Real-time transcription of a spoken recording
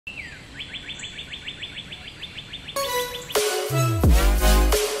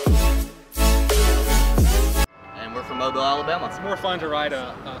Mobile, Alabama. It's more fun to ride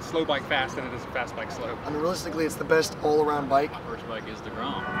a slow bike fast than it is a fast bike slow. I mean, realistically, it's the best all-around bike. First bike is the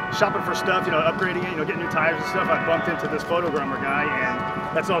Grom. Shopping for stuff, you know, upgrading it, you know, getting new tires and stuff. I bumped into this Photogromer guy, and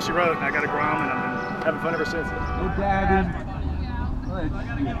that's all she wrote. And I got a Grom, and I've been having fun ever since. No dabbing.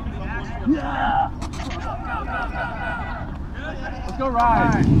 Yeah. Let's go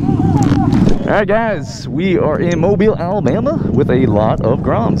ride. All right, guys, we are in Mobile, Alabama with a lot of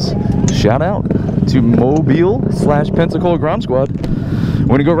Groms. Shout out to Mobile/Pensacola Grom Squad. We're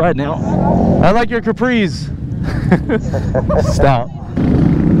gonna go ride now. I like your capris. Stop.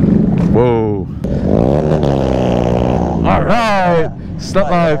 Whoa. All right. Stop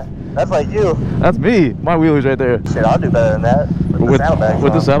live. That's like you. That's me. My wheelie's right there. Shit, I'll do better than that. With the saddlebags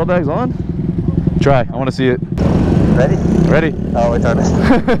with on. the saddlebags on? Try. I want to see it. Ready? Ready? Oh, it's on it.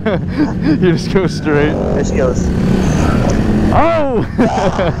 You just go straight. There she goes. Oh!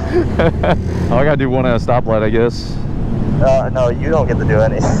 Oh, I gotta do one at a stoplight, I guess. No, you don't get to do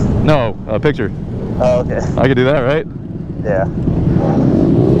any. No, a picture. Oh, okay. I can do that, right? Yeah.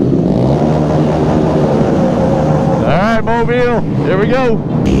 Alright, Mobile. Here we go.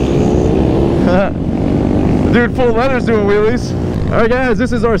 Dude, full leather's doing wheelies. Alright, guys,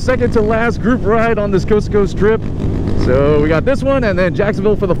 this is our second to last group ride on this coast to coast trip. So we got this one, and then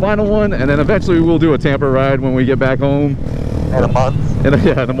Jacksonville for the final one, and then eventually we'll do a Tampa ride when we get back home. In a month.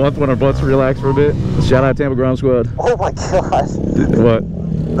 Yeah, in a month when our butts relax for a bit. Shout out Tampa Grom Squad. Oh my god. What?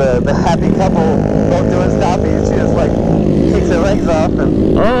 The happy couple both doing stoppies. She just like kicks her legs off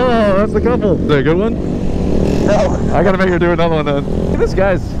and... Oh, that's the couple. Is that a good one? No. I gotta make her do another one then. Look at this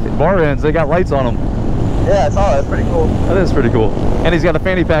guy's bar ends, they got lights on them. Yeah, I saw it. That's pretty cool. That is pretty cool. And he's got a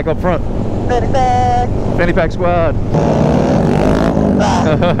fanny pack up front. Fanny pack! Fanny pack squad. Feels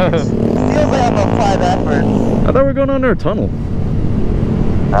like I'm gonna apply that first. I thought we were going under a tunnel.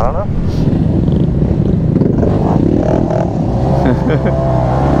 I don't know.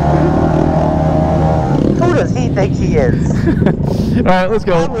 Who does he think he is? Alright, let's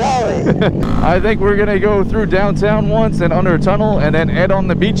go. I'm Raleigh. I think we're gonna go through downtown once and under a tunnel and then head on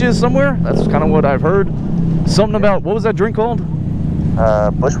the beaches somewhere. That's kind of what I've heard. Something about, what was that drink called?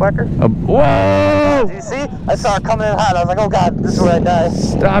 Bushwhacker? Whoa! Do you see? I saw it coming in hot. I was like, oh god, this is where I die.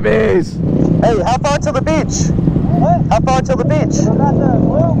 Stoppies! Hey, how far to the beach? What? How far to the beach? We're about to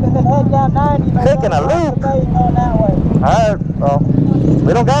loop and then head down 90. Taking a loop? Going that way. Alright, well,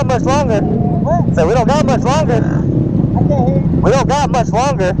 we don't got much longer. What? So we don't got much longer. I can't hear you. We don't got much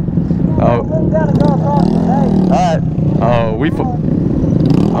longer. Oh. We're gonna go across the bay. Alright. Oh, we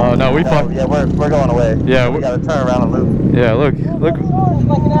oh, no, we fucked. Yeah, we're going away. Yeah, we gotta turn around and loop. Yeah, look. It's like an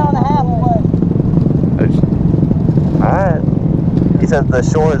hour and a half away. Alright. He says the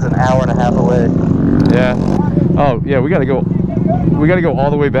shore is an hour and a half away. Yeah. Oh, yeah, we gotta go all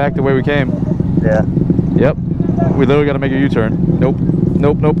the way back the way we came. Yeah. Yep. We literally gotta make a U-turn. Nope.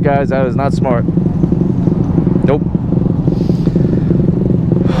 Nope, nope, guys, that is not smart. Nope.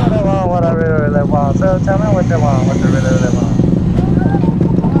 What I really want. So tell me what they want, what they really want.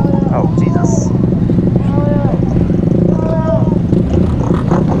 Oh, Jesus.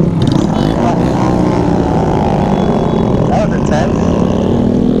 That was intense.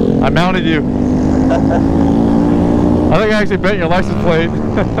 I mounted you. I think I actually bent your license plate.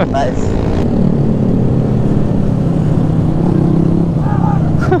 Nice.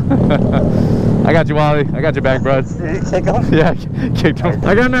 I got you, Wally. I got your back, bud. Did you kick him? Yeah, kicked him.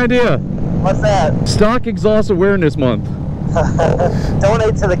 I got an idea. What's that? Stock Exhaust Awareness Month.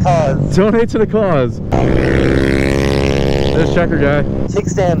 Donate to the cause. Donate to the cause. There's Checker guy.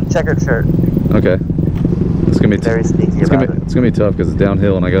 Kickstand checkered shirt. Okay. It's gonna be very sneaky it's gonna be tough because it's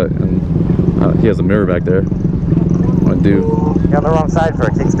downhill and he has a mirror back there. What do? You're on the wrong side for a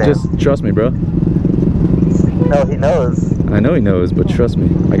kickstand. Just trust me, bro. No, he knows. I know he knows, but trust me,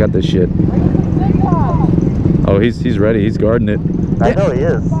 I got this shit. Oh, he's ready. He's guarding it. I know he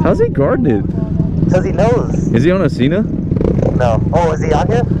is. How's he guarding it? Because he knows. Is he on a Cena? No. Oh, is he on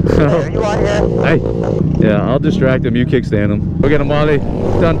here? Hey, are you on here? Hey. Yeah, I'll distract him. You kickstand him. Go get him, Wally.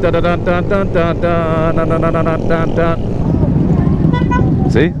 Dun dun dun dun dun dun dun dun dun dun dun dun dun.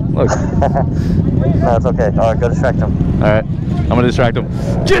 See? Look. No, it's okay. Alright, go distract him. Alright. I'm gonna distract him.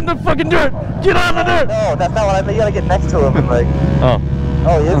 Get in the fucking dirt! Get on the dirt! No, that's not what I mean. You gotta get next to him and like... Oh.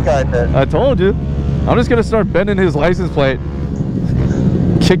 Oh, he is guarding it. I told you. I'm just gonna start bending his license plate.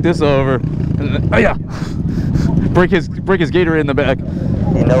 Kick this over. And, oh yeah. Break his gator in the back.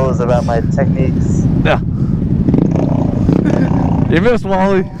 He knows about my techniques. Yeah. You missed,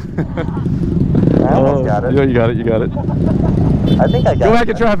 Wally. I almost got it. Yeah, you got it. You got it. I think I got it. Go back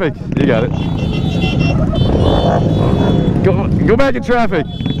in traffic. You got it. Go back in traffic.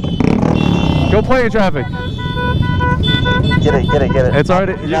 Go play in traffic. Get it, get it, get it. It's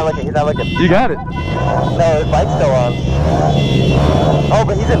already. He's not looking, he's not looking. You got it. No, his bike's still on. Oh,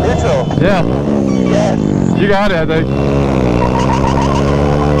 but he's in neutral. Yeah. Yes. You got it, I think.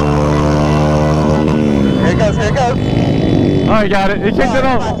 Here it goes, here it goes. Oh, you got it. He kicked it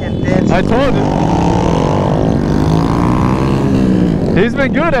off. Fucking bitch. I told you. He's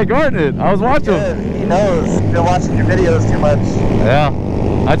been good at guarding it. I was watching him. He knows. He's been watching your videos too much. Yeah.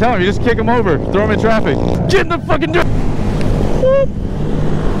 I tell him, you just kick him over. Throw him in traffic. Get in the fucking door.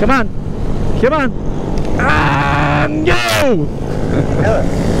 Come on. Come on. And go!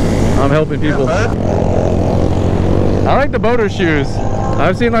 I'm helping people. I like the boater shoes.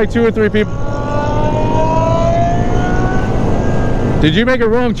 I've seen like 2 or 3 people. Did you make a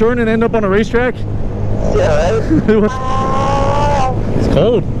wrong turn and end up on a racetrack? Yeah, right? It's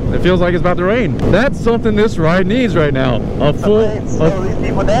cold. It feels like it's about to rain. That's something this ride needs right now. A full, Slow these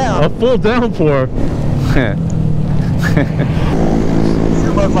people down. a full downpour.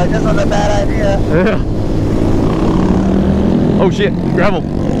 Sumo's like, this was a bad idea. Yeah. Oh shit, gravel.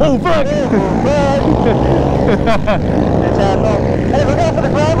 Oh fuck! Hey, we're going for the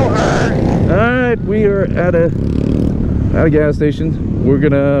gravel. Alright, we are at a gas station. We're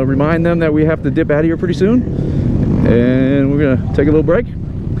gonna remind them that we have to dip out of here pretty soon. And we're gonna take a little break.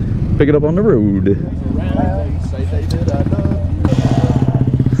 Pick it up on the road.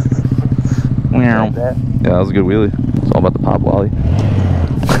 Yeah, that was a good wheelie. It's all about the pop wally.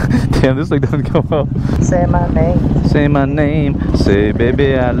 Damn, this thing doesn't come up. Say my name. Say my name. Say,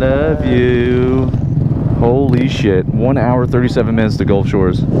 baby, I love you. Holy shit. 1 hour, 37 minutes to Gulf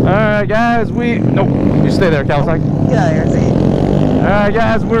Shores. Alright, guys, nope, you stay there, Kawasaki. Get out of here, Z. Alright,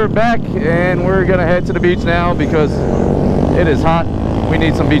 guys, we're back, and we're gonna head to the beach now because it is hot. We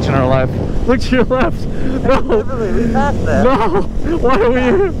need some beach in our life. Look to your left. No. We passed that. No. Why are we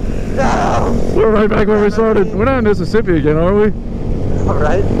here? No. We're right back where we started. We're not in Mississippi again, are we? All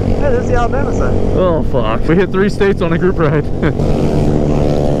right. Yeah, there's the Alabama side. Oh, fuck. We hit 3 states on a group ride.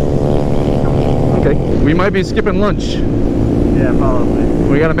 Okay. We might be skipping lunch. Yeah, probably.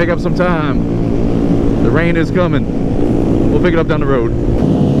 We gotta make up some time. The rain is coming. We'll pick it up down the road.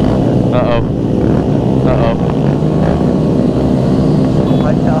 Uh-oh. Uh-oh. Oh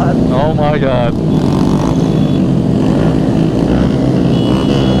my god. Oh my god.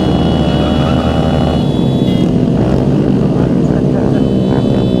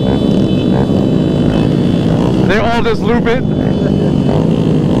 They all just loop it.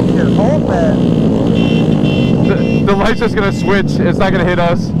 The light's just gonna switch. It's not gonna hit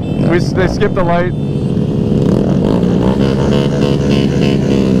us. They skip the light.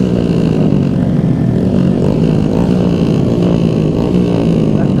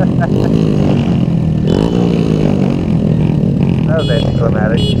 That was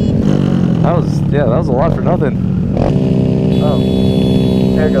anticlimactic. That was a lot for nothing. Oh.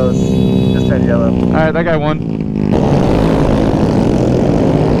 There it goes. Just turned yellow. Alright, that guy won.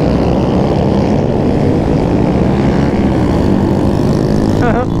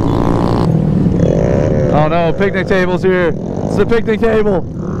 Oh no, picnic table's here. It's the picnic table.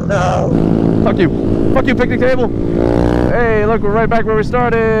 No. Fuck you. Fuck you, picnic table. Hey, look, we're right back where we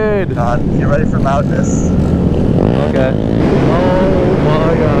started. God, get ready for loudness. Okay. Oh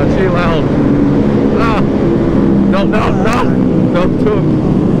my god, she loud. Ah. No, no, no. Don't do it.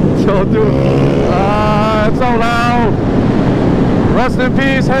 Don't do it. Ah, it's so loud. Rest in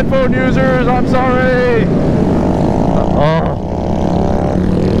peace, headphone users. I'm sorry. Oh.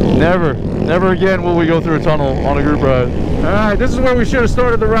 Never again will we go through a tunnel on a group ride. Alright, this is where we should have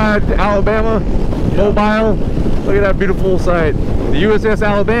started the ride. Alabama, Mobile. Look at that beautiful sight. The USS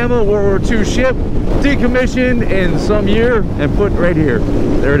Alabama, World War II ship, decommissioned in some year and put right here.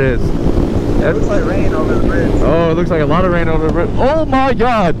 There it is. It looks like rain over the bridge. Oh, it looks like a lot of rain over the bridge. Oh my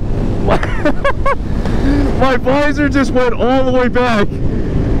god! My visor just went all the way back.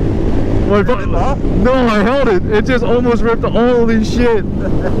 No, I held it. It just almost ripped all these shit.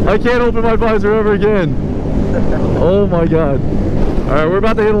 I can't open my visor ever again. Oh my god. Alright, we're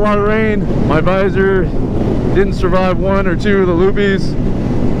about to hit a lot of rain. My visor didn't survive 1 or 2 of the loopies.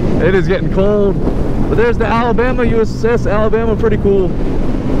 It is getting cold. But there's the Alabama, USS Alabama, pretty cool.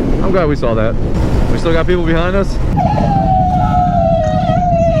 I'm glad we saw that. We still got people behind us.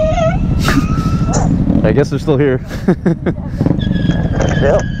 I guess they're still here.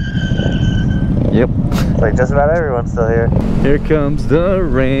 Yep. Yep. Like just about everyone's still here. Here comes the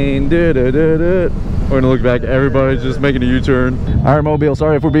rain. Da, da, da, da. We're gonna look back. Everybody's just making a U-turn. All right, Mobile.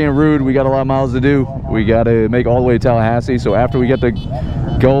 Sorry if we're being rude. We got a lot of miles to do. We got to make all the way to Tallahassee. So after we get to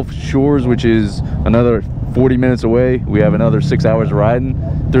Gulf Shores, which is another 40 minutes away, we have another 6 hours riding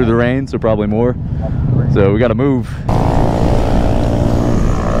through the rain. So probably more. So we got to move.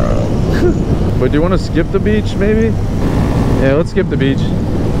 But do you want to skip the beach maybe? Yeah, let's skip the beach.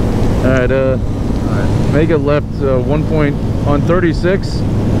 Alright, make a left 1 point on 36.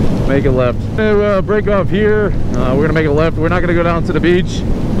 Make a left. Break off here. We're gonna make a left. We're not gonna go down to the beach.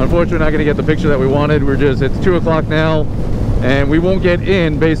 Unfortunately, we're not gonna get the picture that we wanted. It's 2 o'clock now, and we won't get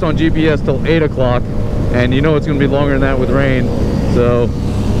in based on GPS till 8 o'clock. And you know it's gonna be longer than that with rain. So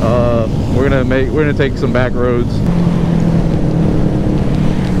we're gonna take some back roads.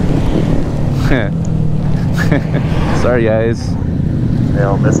 Sorry guys. They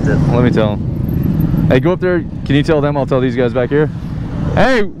all missed it. Let me tell them. Hey, go up there. Can you tell them? I'll tell these guys back here.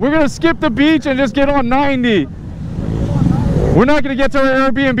 Hey, we're gonna skip the beach and just get on 90. We're not gonna get to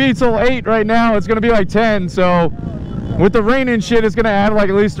our Airbnb till 8 right now. It's gonna be like 10. So with the rain and shit, it's gonna add like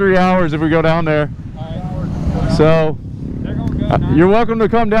at least 3 hours if we go down there. So you're welcome to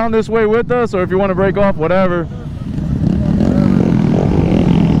come down this way with us, or if you want to break off, whatever.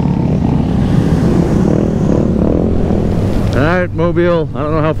 Alright, Mobile, I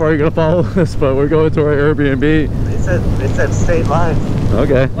don't know how far you're gonna follow us, but we're going to our Airbnb. They said state line.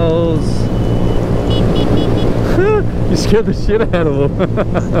 Okay. You scared the shit out of them.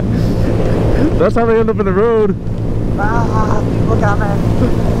 That's how they end up in the road. Ah, people coming.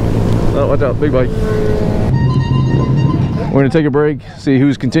 Oh, watch out, big bike. We're gonna take a break, see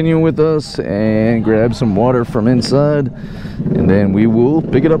who's continuing with us, and grab some water from inside, and then we will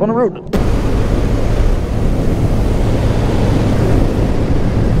pick it up on the road.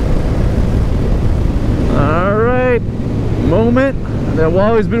 Alright, moment that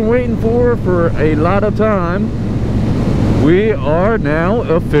Wally's been waiting for a lot of time. We are now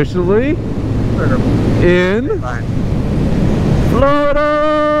officially in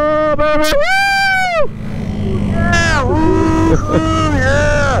Florida, baby!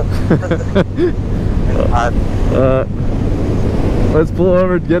 Let's pull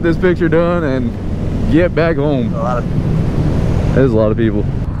over, get this picture done, and get back home. There's a lot of people.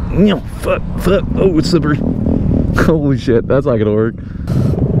 Fuck. Oh, it's slippery. Holy shit, that's not gonna work.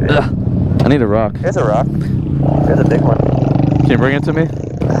 I need a rock. Here's a rock. Here's a big one. Can you bring it to me?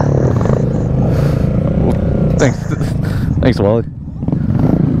 Thanks, Wally.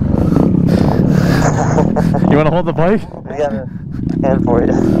 You want to hold the bike? I got a hand for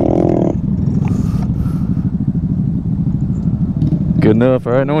you. Good enough.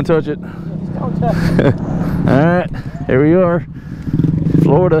 All right, no one touch it. Don't touch it. All right, here we are,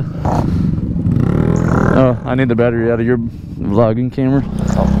 Florida. Oh, I need the battery out of your vlogging camera.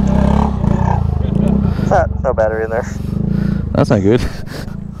 No battery in there. That's not good.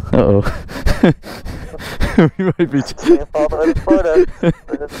 Uh-oh. We might be.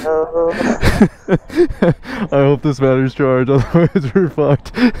 I hope this battery's charged, otherwise we're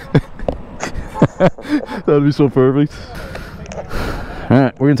fucked. That'd be so perfect.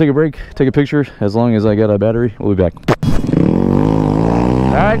 Alright, we're gonna take a break, take a picture. As long as I got a battery, we'll be back.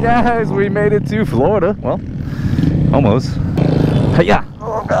 Alright guys, we made it to Florida. Well, almost. Hey, yeah.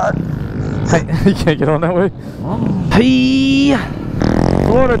 Oh god. Hey, you can't get on that way. Hey,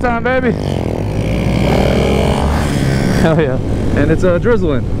 Florida time, baby. Hell yeah. And it's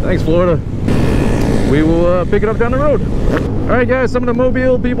drizzling. Thanks, Florida. We will pick it up down the road. All right, guys, some of the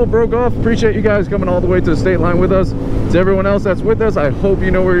Mobile people broke off. Appreciate you guys coming all the way to the state line with us. To everyone else that's with us, I hope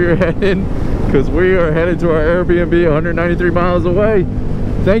you know where you're heading, because we are headed to our Airbnb 193 miles away.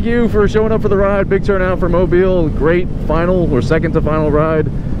 Thank you for showing up for the ride. Big turnout for Mobile. Great final or second to final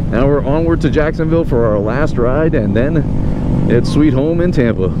ride. Now we're onward to Jacksonville for our last ride, and then it's sweet home in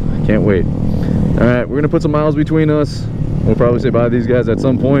Tampa. Can't wait. All right, we're gonna put some miles between us. We'll probably say bye to these guys at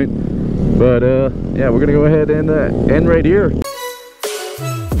some point, but yeah, we're gonna go ahead and end right here.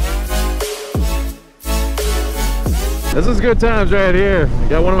 This is good times right here.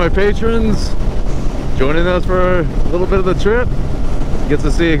 Got one of my patrons joining us for a little bit of the trip. Gets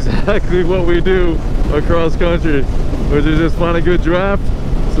to see exactly what we do across country, which is just find a good draft,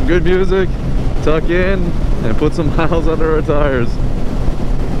 some good music, tuck in, and put some miles under our tires.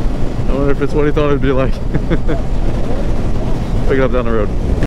 I wonder if it's what he thought it'd be like. Pick it up down the road.